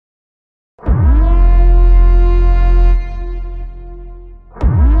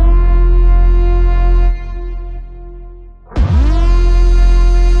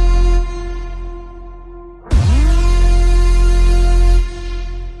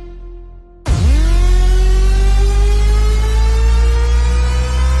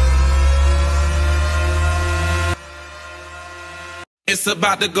It's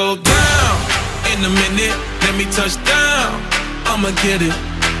about to go down. In a minute, let me touch down. I'ma get it.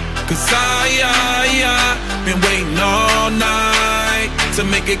 Cause I been waiting all night to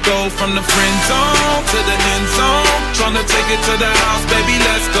make it go from the friend zone to the end zone. Tryna take it to the house, baby,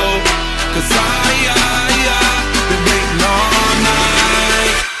 let's go. Cause I been waiting all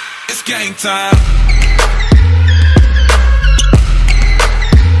night. It's game time.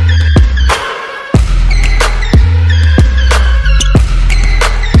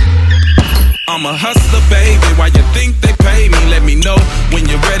 I'm a hustler, baby. Why you think they pay me? Let me know when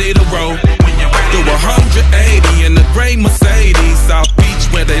you're ready to roll. Do 180 in the gray Mercedes, South Beach,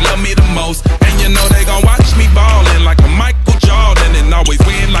 where they love me the most. And you know they gon' watch me ballin' like a Michael Jordan, and always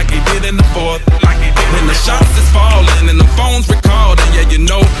win like he did in the fourth. When the shots is falling and the phones recording, yeah, you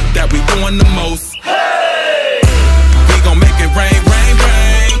know that we doing the most. We gon' make it rain, rain,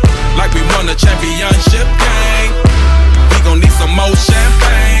 rain, like we won a championship game. We gon' need some more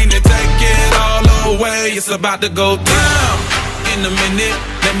champagne to take it all away. It's about to go down. In a minute,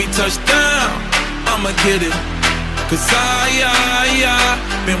 let me touch down. I'ma get it. Cause I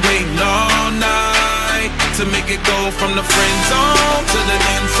been waiting all night to make it go from the friend zone to the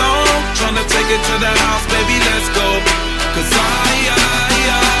end zone. Tryna take it to the house, baby, let's go. Cause I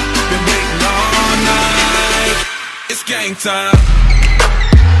been waiting all night. It's game time.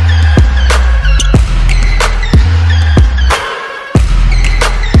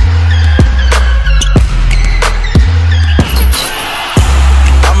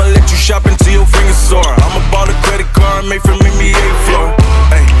 Shop until your fingers sore. I'ma ball a credit card made from NBA floor.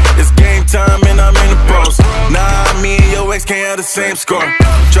 Hey, it's game time and I'm in the pros. Nah, me and your ex can't have the same score.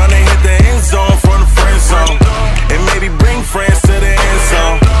 Tryna hit the end zone from the friend zone, and maybe bring friends to the end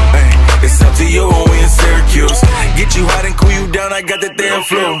zone. Hey, it's up to you when we in Syracuse. Get you hot and cool you down, I got the damn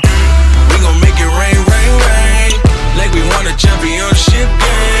flu. We gon' make it rain, rain, rain, like we won a championship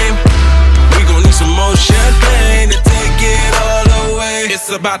game. We gon' need some more champagne to take it all away. It's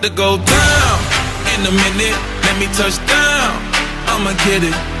about to go down. In a minute, let me touch down. I'ma get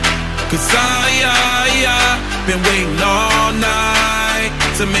it. Cause I been waiting all night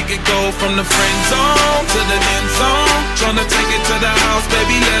to make it go from the friend zone to the end zone. Tryna take it to the house,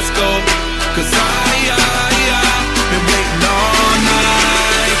 baby, let's go. Cause I been waiting all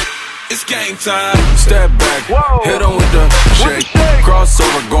night. It's game time. Step back, hit him with the shake.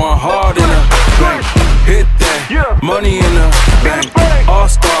 Crossover, going hard in the bank. Hit that, money in the bank.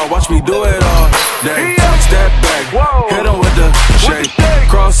 All-star, watch me do it all day. Step back, hit him with the shake.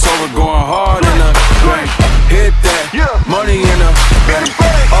 Crossover, going hard in the bank. Hit that, money in the bank.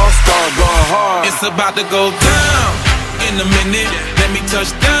 All-star, going hard. It's about to go down. In a minute, let me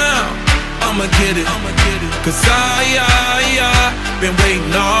touch down. I'ma get it. Cause I been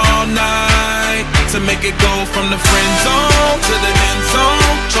waiting all night to make it go from the friend zone to the end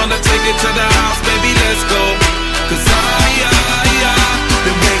zone. Tryna take it to the house, baby, let's go. Cause I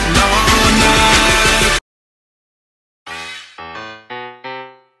been waiting all night.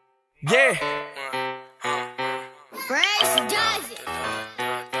 Yeah. Brace does it.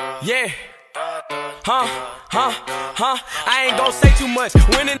 Yeah. I ain't gon' say too much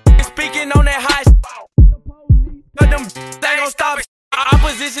when the speaking on that high. But them they gon' stop.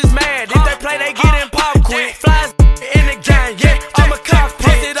 Opposition's mad. If they play, they get in pop quick. Flies in the game, yeah. I'm a cock.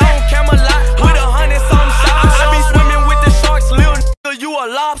 Put it on Camelot with 100-something shots. I be swimming with the sharks, little nigga, you a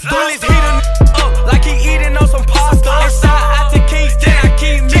lobster. Bullies heat a up like he eating on some pasta. Inside out to Kingston, I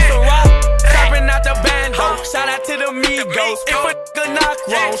keep me some rock. Chopping out the bando. Shout out to the Migos. If a nigga knock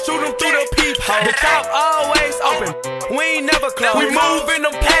wrong, shoot him through the peephole. The top always open, we ain't never close. We moving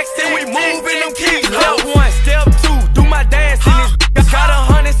them packs and we moving them keys. Step one, step two, do my dance in this. Got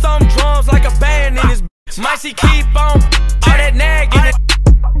 100-something drums like a band in this. Might she keep on all that nagging it.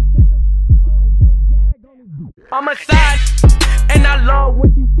 I'm a side and I love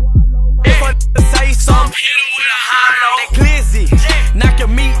when she swallow. If a say something, hit him with a hollow. Glizzy, knock your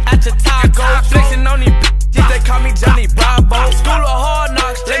meat out your taco. Flexing on these bitches, they call me Johnny Bravo. School of hard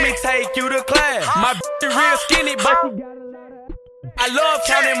knocks, let me take you to class. My bitch real skinny, but she got a lot of. I love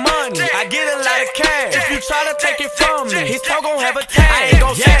counting money, I get a lot of cash. If you try to take it from me, his talk gon' have a tag. I ain't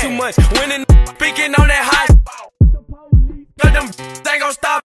gon' say too much when the speaking on that high. Cause them ain't gon'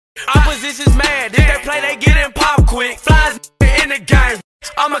 stop. Opposition's mad, if they play, they get in pop quick. Flies in the game,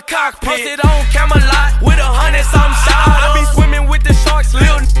 I'm a cockpit. Posted on Camelot with 100-something shots. I be swimming with the sharks,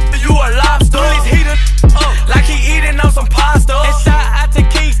 little you a lobster. Bullies heat up like he eating on some pasta. And shout out to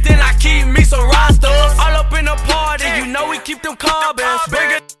Kingston, I keep me some rosters. All up in the party, you know we keep them carbons.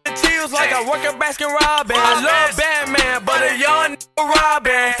 Bigger the chills like I work at Baskin Robbins. I love Batman, but a young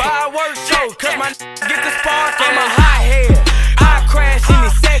Robin. Fireworks show, cause my get the spark. I'm a hot head, I crash any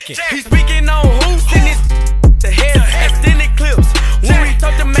second. He speaking on who's in this the head extended clips. When we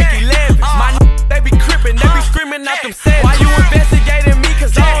talk to make 11, my they be crippin', they be screaming out them sets. Why you investigating me?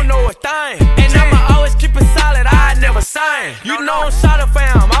 Cause I don't know a thing. And I'ma always keep it solid, I never sign. You know I'm shot of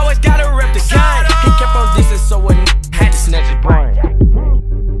fam, always gotta rep the gang. He kept on dissing, so a had to snatch his brain.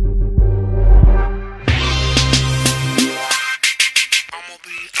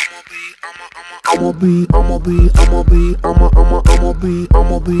 I'ma be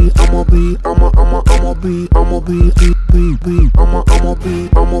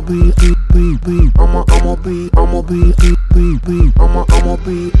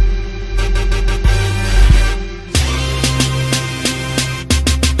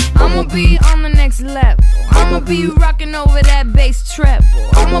on the next level. I'ma be rocking over that bass treble.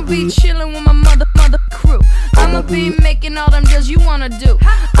 I'ma be chilling with my mother crew. I'ma be making all them deals you wanna do.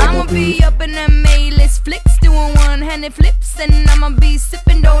 I'ma be up in them A-list flicks, doing one-handed flips, and I'ma be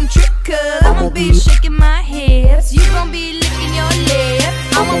sipping, don't trip, cause I'ma be shaking my hips. You gon' be licking your lip.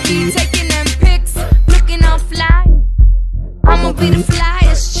 I'ma be taking them pics, looking all fly. I'ma be the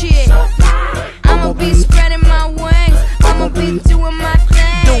flyest chick. I'ma be spreading my wings. I'ma be doing my thing.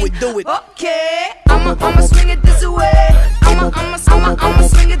 Do it. Okay. I'ma swing it this way. I'ma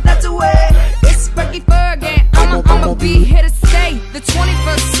swing it that way. It's Pregame. I'ma be here to stay. The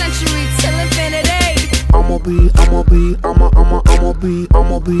 21st century till infinity. I'ma be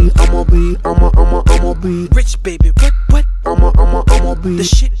Rich baby, what? I'ma be The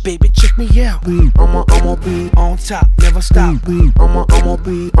shit baby, check me out. I'ma be On top, never stop. I'ma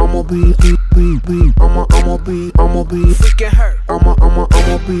be Freaking her. I'ma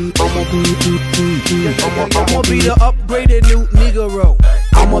be I'ma be the upgraded new Negro.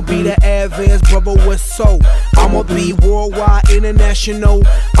 I'ma be the advanced brother with soul. I'ma be worldwide, international.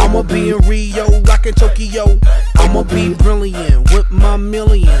 I'ma be in Rio, rockin' Tokyo. I'ma be brilliant with my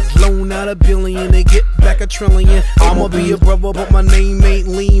millions. Loan out $1 billion and get back $1 trillion. I'ma be a brother, but my name ain't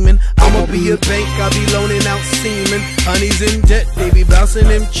Lehman. I'ma be a bank, I be loaning out semen. Honey's in debt, they be bouncing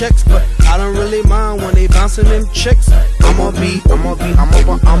them checks, but I don't really mind when they bouncing them checks. I'ma be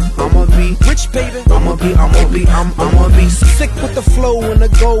rich, baby. I'ma be sick with the flow, and the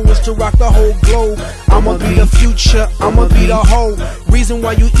goal is to rock the whole globe. I'ma be the future, I'ma be the whole reason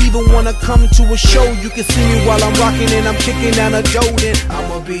why you even wanna come to a show. You can see me while I'm rocking and I'm kicking down a dough. Then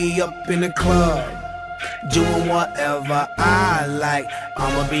I'ma be up in the club, doing whatever I like.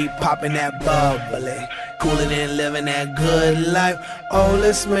 I'ma be popping that bubbly, cooling and living that good life. Oh,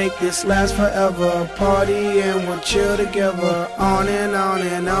 let's make this last forever. Party and we'll chill together. On and on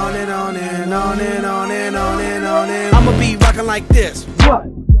and on and on and on and on and on and on and I'ma be rocking like this. What?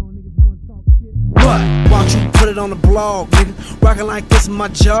 Why don't you put it on the blog, nigga? Rocking like this is my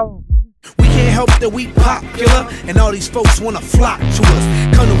job. We can't help that we popular, and all these folks wanna flock to us.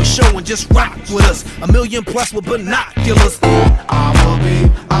 Come to a show and just rock with us. 1 million plus with binoculars. I'ma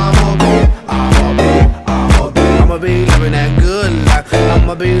be living that good life.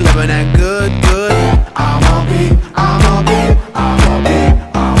 I'ma be living that good. I'ma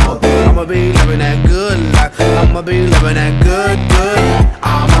be living that good life. I'ma be living that good. I'ma be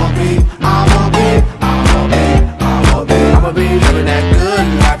living that good life. I'ma be living that good. I'ma be living that good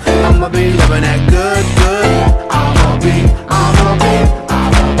life. I'ma be living that good. I'ma be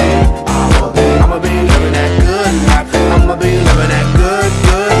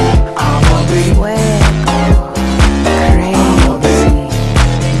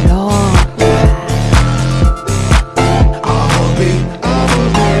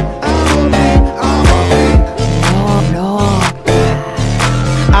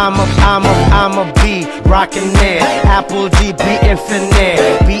I'ma be rockin' there. Apple D, be infinite.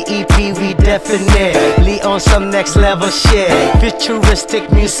 BEP, we definitely on some next level shit.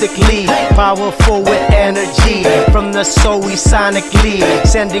 Futuristic musically, powerful with energy. From the soul we sonically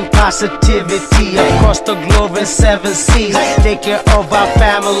sending positivity across the globe in 7 seas. Take care of our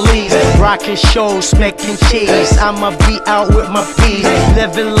families, rocking shows, making cheese. I'ma be out with my peace,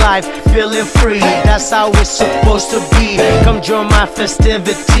 living life, feeling free. That's how it's supposed to be. Come join my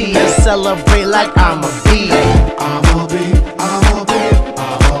festivity and celebrate like I'ma be.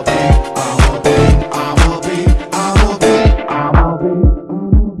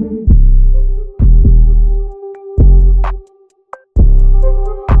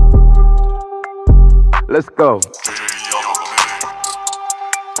 Let's go.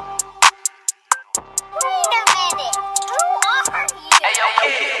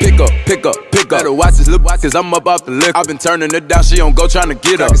 pick up. Better watch this lip, cause I'm up off the liquor. I been turning it down, she don't go tryna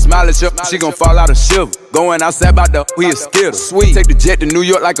get up. I can smile at you, she gon' fall out and shiver. Going outside by the we a skittle. Sweet, take the jet to New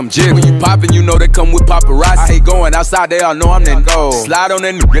York like I'm jiggle. When you poppin', you know they come with paparazzi. I hate going outside, they all know I'm that gold. Slide on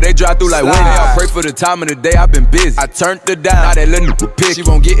that nigga, they drive through like winning. I pray for the time of the day, I been busy. I turned her down, now that little nigga pick. She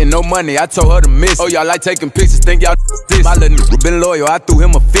won't get no money, I told her to miss. Oh, y'all like taking pictures, think y'all this. My little nigga been loyal, I threw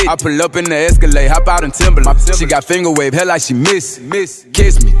him a fit. I pull up in the Escalade, hop out in Timberland. She got finger wave, hell like she miss.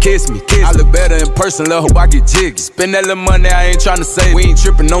 Kiss me. I look better in person, love, hope I get jiggy. Spend that little money, I ain't tryna save. We ain't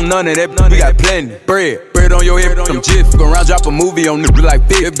trippin' on none of that, we got plenty. Bread on your head, some jiff. Go around, drop a movie on niggas like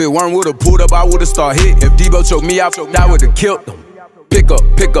this. If Big Worm would've pulled up, I would've started hit. If Debo choked me out, I would've killed them. Pick up.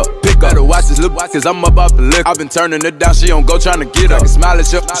 Better watch this lip, cause I'm up off the liquor. I been turning it down, she don't go tryna get up. I can smile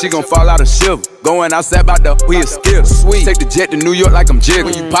at you, she gon' fall out and shiver. Going outside by the we a skittle. Sweet, take the jet to New York like I'm jiggle.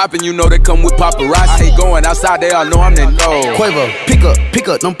 When you poppin', you know they come with paparazzi. I hate going outside, they all know I'm that gold. Quavo, pick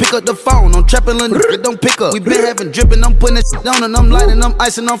up, don't pick up the phone. I'm trappin' little nigga, don't pick up. We been having drippin', I'm putting that shit on and I'm lighting, I'm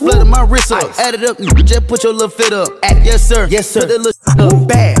icing, I'm flooding my wrist up. Add it up, just put your little fit up. Yes sir, put that little shit up.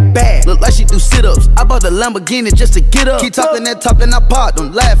 Bad, look like she do sit-ups. I bought the Lamborghini just to get up. Keep talking that talk and I part,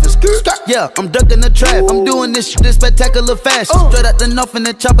 don't laughing. Yeah, I'm ducking the trap. I'm doing this shit in spectacular fashion. Straight out the north and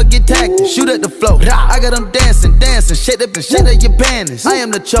that chopper get tagged. Shoot at the flow. I got them dancing. Shake up and shake up your panties. I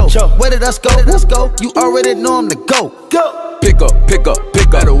am the choke. Where did I go? You already know I'm the GOAT. Pick up.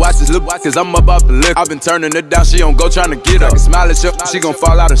 Better watch this lip, cause I'm up off the liquor. I been turning it down, she don't go tryna get up. I can smile at you, she gon'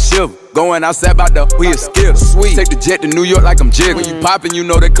 fall out and shiver. Going outside by the we a skittle. Sweet, take the jet to New York like I'm jiggle. When you poppin', you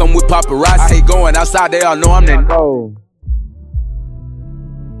know they come with paparazzi. I hate going outside, they all know I'm that gold.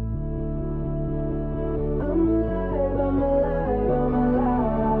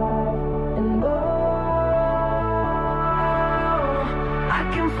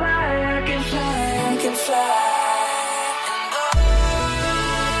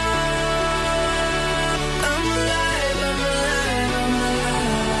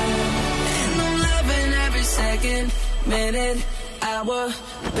 Minute, hour,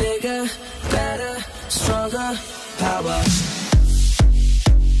 bigger, better, stronger, power.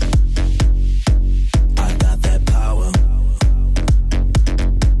 I got that power.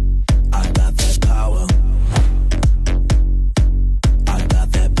 I got that power. I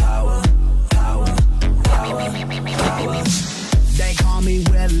got that power. Power. They call me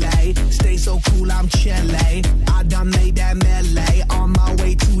Willie, stay so cool, I'm chilly. I done made that melee, on my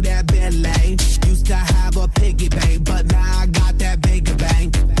way to that Billy. Used to have a piggy bank, but now I got that bigger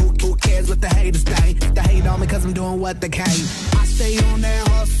bank. Who cares what the haters think? They hate on me cause I'm doing what they can. I stay on that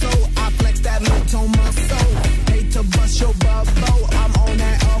hustle, I flex that low-tone muscle. Hate to bust your bubble, I'm on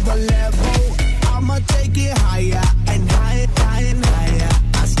that other level. I'ma take it higher and higher and higher.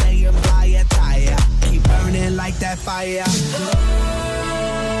 I stay in fire tire, keep burning like that fire.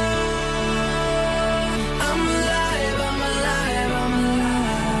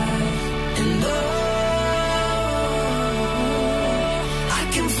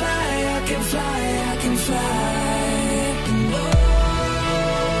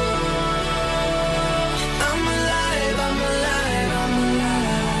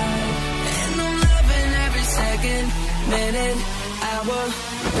 Minute, hour,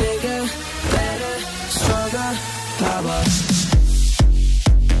 bigger, better, stronger, power.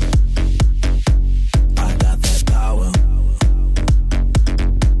 I got that power.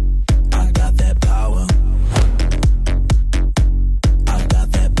 I got that power. I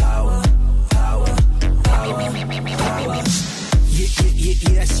got that power. Power.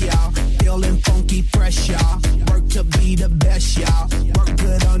 Yes, y'all. Feeling funky, fresh, y'all. Work to be the best, y'all. Work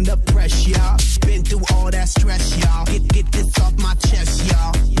good under pressure, y'all. Been through all that stress, y'all. Get this off my chest,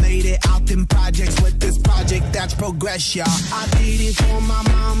 y'all. Made it out them projects with this project, that's progress, y'all. I did it for my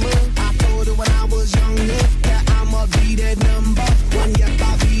mama. I told her when I was younger that I'ma be that number one. Yep,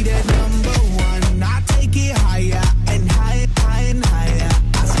 I'll be that number one. I take it higher and higher and higher.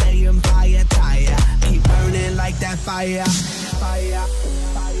 I stay in fire tire, keep burning like that fire.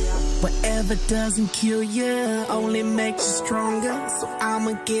 Whatever doesn't kill you only makes you stronger, so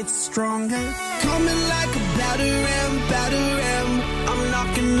I'ma get stronger. Coming like a batter-ram. I'm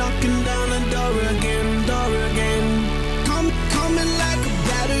knocking down the door again. Coming like a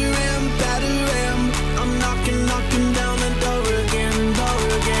batter-ram. I'm knocking down the door again.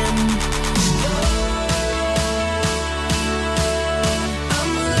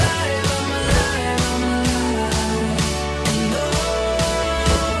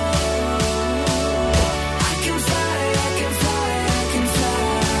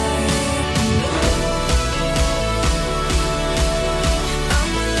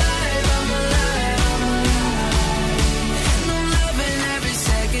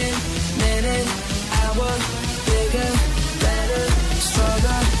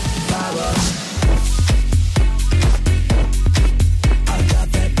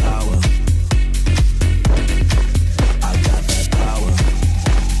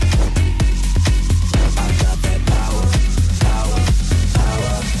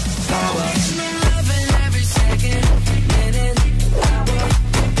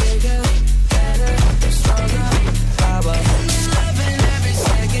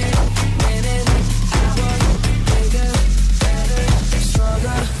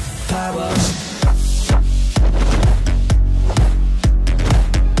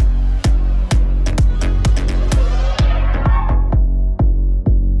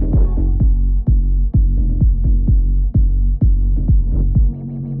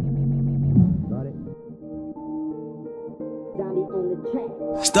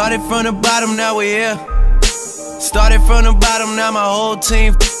 Started from the bottom, now we here. Started from the bottom, now my whole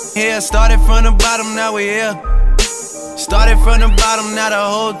team here. Started from the bottom, now we here. Started from the bottom, now the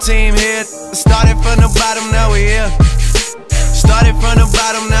whole team here. Started from the bottom, now we here. Started from the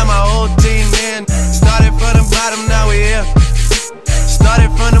bottom, now my whole team in. Started from the bottom, now we here.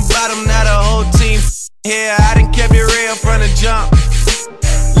 Started from the bottom, now the whole team here. I done kept it real from the jump.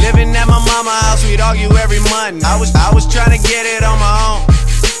 Living at my mama's house, we'd argue every month. I was trying to get it on my own.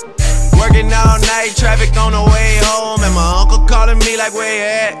 Working all night, traffic on the way home, and my uncle calling me like, where you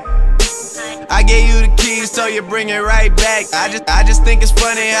at? I gave you the keys, so you bring it right back. I just think it's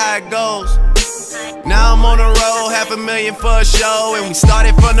funny how it goes. Now I'm on the road, $500,000 for a show, and we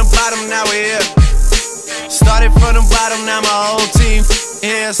started from the bottom, now we here. Started from the bottom, now my whole team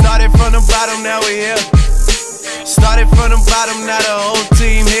here. Started from the bottom, now we here. Started from the bottom, now the whole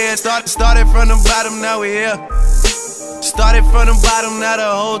team here. Started from the bottom, now we here. Started from the bottom, now the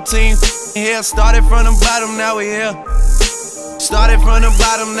whole team here. Started from the bottom, now we here. Started from the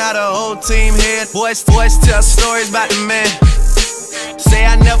bottom, now the whole team here. Boys tell stories about the man. Say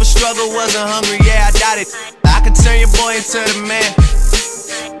I never struggled, wasn't hungry, yeah, I doubt it. I could turn your boy into the man.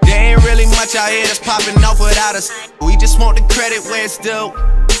 There ain't really much out here that's popping off without us. We just want the credit where it's due.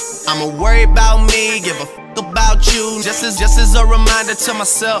 I'ma worry about me, give a fuck about you. Just as a reminder to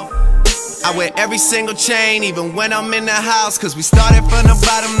myself. I wear every single chain, even when I'm in the house. Cause we started from the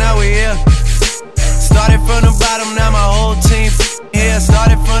bottom, now we here. Started from the bottom, now my whole team here.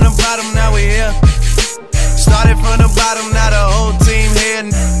 Started from the bottom, now we here. Started from the bottom, now the whole team here.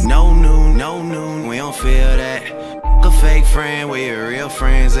 No noon, we don't feel that. A fake friend, where your real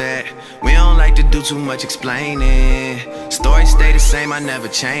friends at? We don't like to do too much explaining. Story stay the same, I never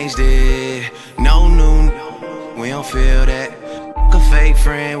changed it. No noon, we don't feel that. A fake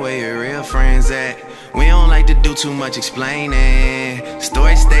friend, where your real friends at? We don't like to do too much explaining.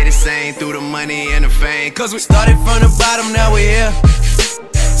 Stories stay the same through the money and the fame. Cause we started from the bottom, now we here.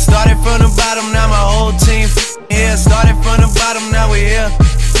 Started from the bottom, now my whole team here. Started from the bottom, now we here.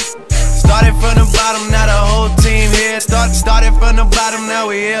 Started from the bottom, now the whole team here. Started from the bottom, now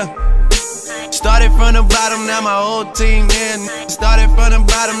we here. Started from the bottom, now my whole team here. Started from the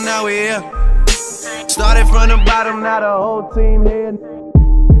bottom, now we here. Started from the bottom, now the whole team here.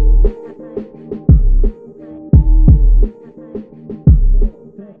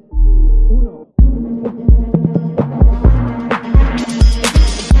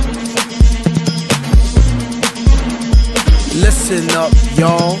 Listen up,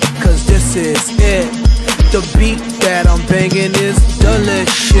 y'all, cause this is it. The beat that I'm banging is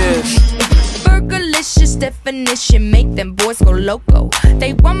delicious. Burgerlicious definition, make them boys go loco.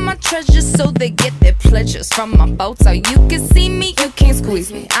 They want my treasures so they get their pleasures from my photo. You can see me, you can't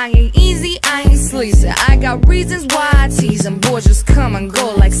squeeze me. I ain't easy, I ain't sleazy. I got reasons why I tease them. Boys just come and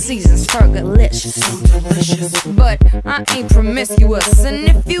go like seasons. Burgerlicious, so delicious. But I ain't promiscuous, and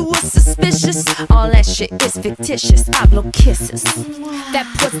if you were suspicious, all that shit is fictitious. I blow kisses that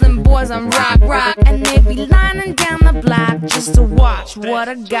puts them boys on rock, and they be lining down the block just to watch what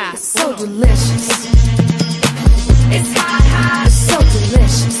I got. So delicious. It's hot, it's so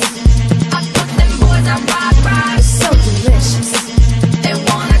delicious. I put them boys on rock, it's so delicious. They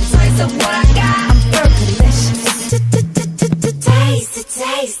want a taste of what I got. I'm burgerlicious.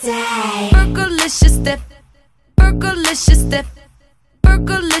 Tasty. Burgerlicious dip. Burgerlicious dip.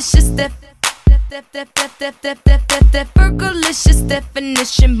 Burgerlicious dip. Burgerlicious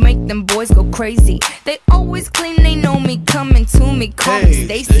definition, make them boys go crazy. They always claim they know me, coming to me, call me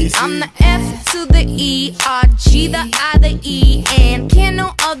Stacy. I'm the F to the E, R, G, the I, the E, and can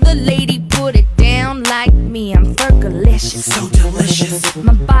no other lady put it down like me. I'm burgerlicious, so delicious.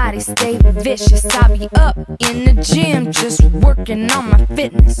 My body stay vicious. I be up in the gym, just working on my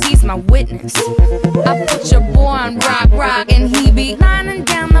fitness. He's my witness. I put your boy on rock, and he be lining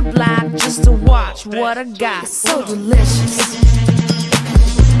down the block just to watch what I got. So delicious.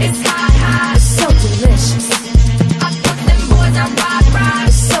 It's hot, it's so delicious. I put them boys on rock,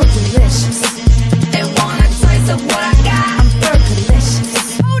 it's so delicious. They want a taste of what I got. I'm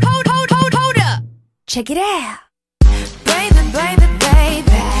burgerlicious. Hold up. Check it out. Baby,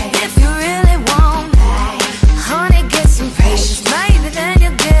 if you really want, honey, get some patience. Maybe then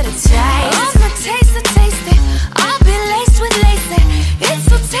you'll get a taste. I'm a tasty. I'll be laced with lacy. It's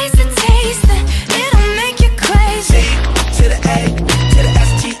so tasty. It'll make you crazy. To the A, to the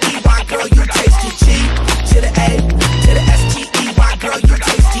S-T-E-Y, girl, you tasty. G to the A, to the S-T-E-Y, girl, you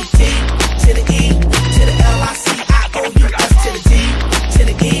tasty. D to the E, to the L-I-C-I-O-U-S, to the D, to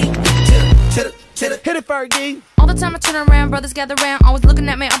the E, to the Hit it, Fergie. All the time I turn around, brothers gather round, always looking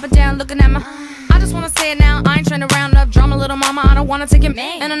at me up and down, looking at my. I just wanna say it now, I ain't trying to round up drama, little mama, I don't wanna take it.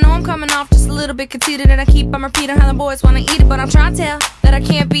 And I know I'm coming off just a little bit conceited, and I keep on repeating how the boys wanna eat it, but I'm trying to tell that I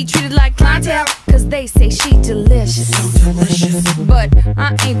can't be treated like clientele, cause they say she delicious. But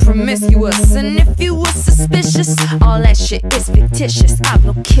I ain't promiscuous, and if you were suspicious, all that shit is fictitious. I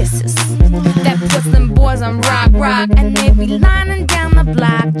blow kisses that puts them boys on rock, and they be lining down the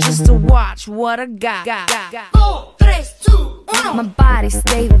block just to watch what I got. 4, 3, 2, 1. My body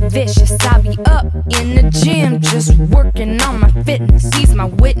stay vicious. I be up in the gym just working on my fitness. He's my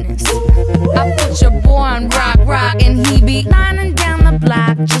witness. I put your boy on rock, and he be lining down the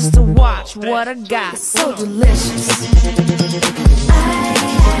block just to watch what I got. So delicious. It's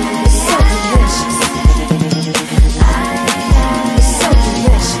so delicious. It's so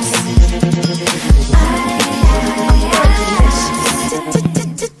delicious.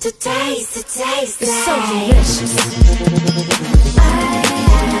 Taste it, taste it. It's so delicious.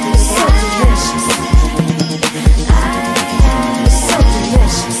 It's so delicious. It's so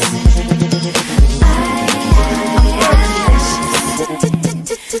delicious.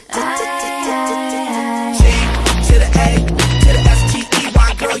 G to the A, to the S-T-E-Y,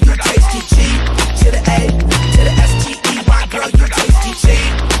 girl, you tasty. G to the A, to the S-T-E-Y, girl, you tasty. G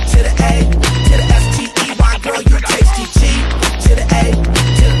to the A, to the S-T-E-Y, girl, you tasty. G to the A,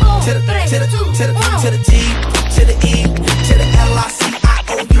 to the D, to the E, to the L-I-C-I-O-U-S, to the D, to the E, to the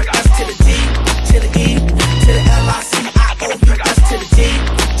L-I-C-I-O-U-S, to the D, to the E, to the L-I-C-I-O-U-S, to the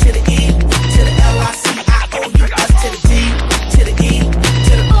D, to the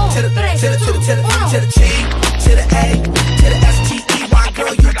E, to the G, to the A, to the S-T-E-Y,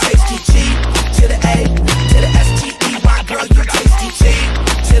 girl, you tasty. G to the A, to the S-T-E-Y, girl, you tasty. G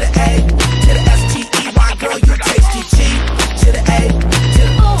to the A, to the S-T-E-Y, girl, you tasty. G to the A,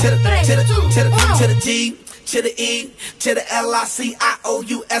 to the D, to the E, to the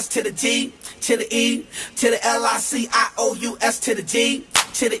L-I-C-I-O-U-S, to the D, to the E, to the L-I-C-I-O-U-S, to the D,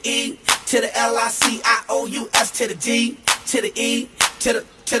 to the E, to the L-I-C-I-O-U-S, to the D, to the E, to the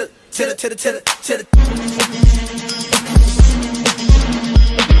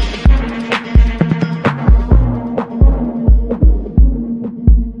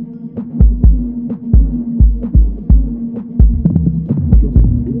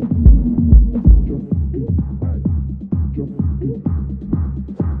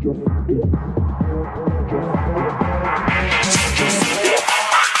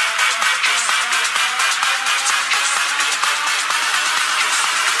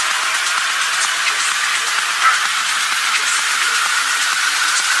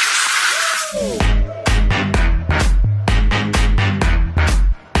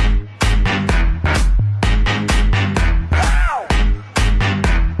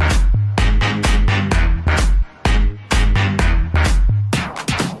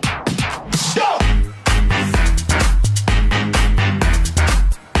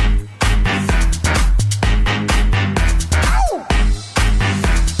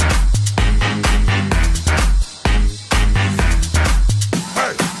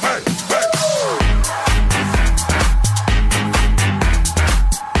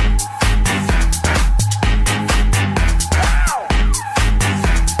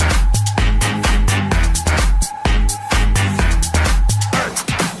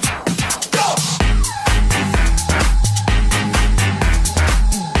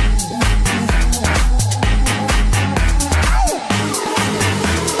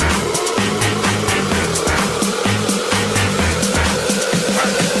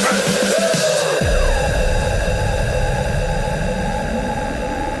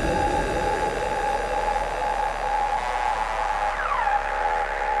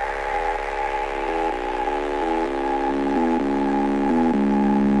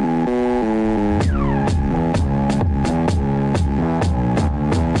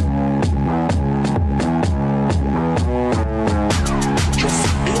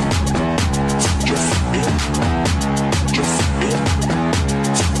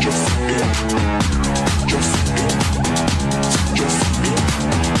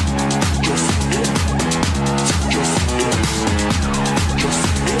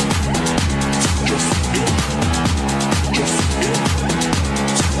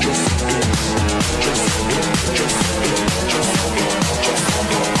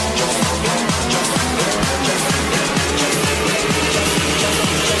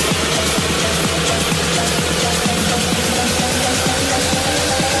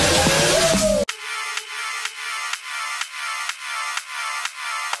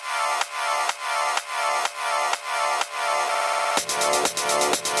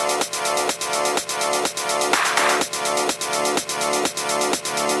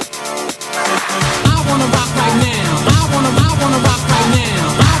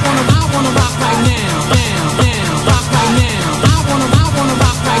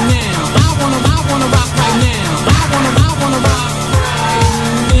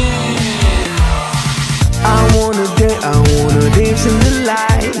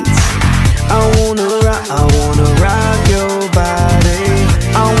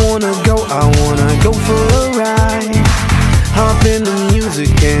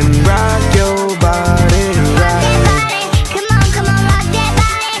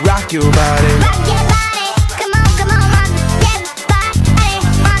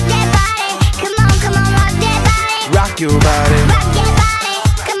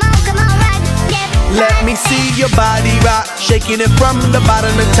Let me see your body rock, shaking it from the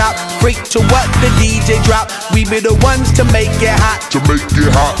bottom to top. Freak to what the DJ drop. We be the ones to make it hot.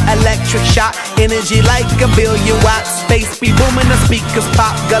 Electric shock, energy like a billion watts. Space be booming, the speakers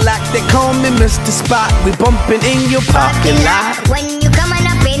pop. Galactic, call me Mr. Spot. We bumping in your parking lot. When you coming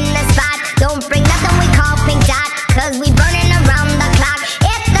up in the spot, don't bring nothing we call pink dot, cause we burning around the clock.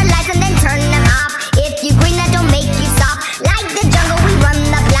 Hit the lights and then turn them off. If you green, that don't make you soft. Like the jungle, we run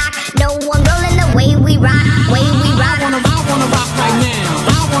the block. No one rolling the way we rock, way we rock. I wanna rock right now.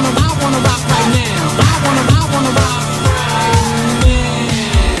 I wanna rock right now. I wanna rock right now.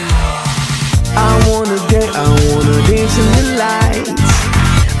 I wanna dance in the lights.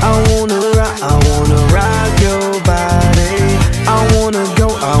 I wanna rock your body. I wanna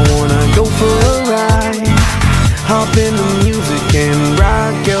go for a ride. Hop in the music and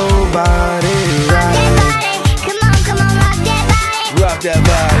rock your body. Rock that body, come on, rock that body. Rock that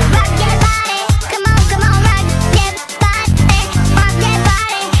body. Rock that body, come on, rock that body. Rock that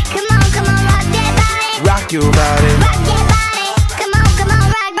body, come on, rock that body. Rock your body. Rock that body, come on,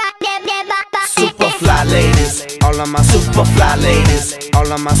 rock that body. Super fly ladies, all of my super fly ladies,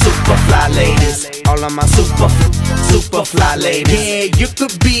 all of my super fly ladies, all of my super fly ladies. Yeah, you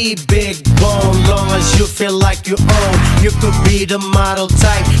could be big bone, long as you feel like you own. You could be the model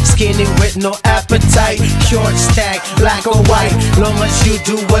type, skinny with no appetite, short stack, black or white, long as you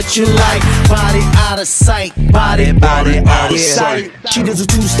do what you like. Body out of sight, body out of sight. She does a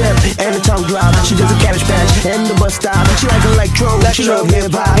two-step and a tongue drop. She does a cabbage patch and the bus stop. She like electro, she love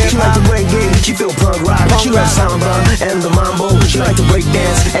hip-hop. She like the reggae, she feel punk rock. She like samba and the mambo. She like to break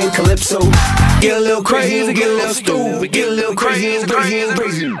dance and calypso. Get a little crazy, get a little stupid, get a little crazy. I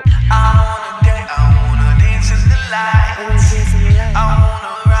wanna dance in the lights. I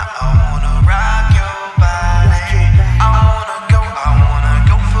wanna rock your body. I wanna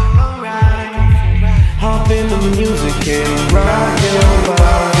go for a ride. Hop in the music and rock your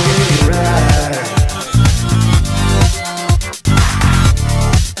body right.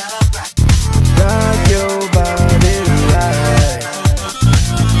 Rock your body right.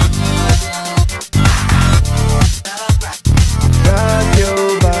 Rock your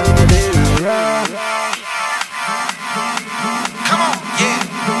body right. Come on, yeah.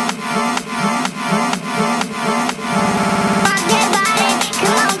 Rock that body,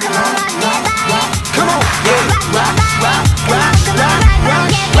 come on, rock that body. Come on, yeah. Rock that body.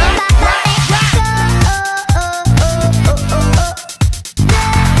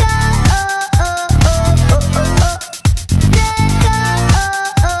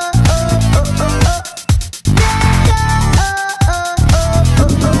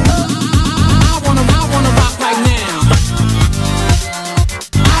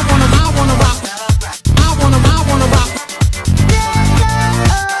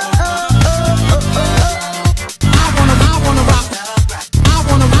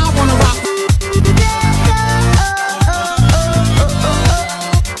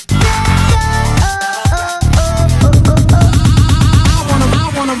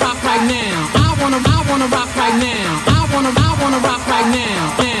 I wanna rock right now.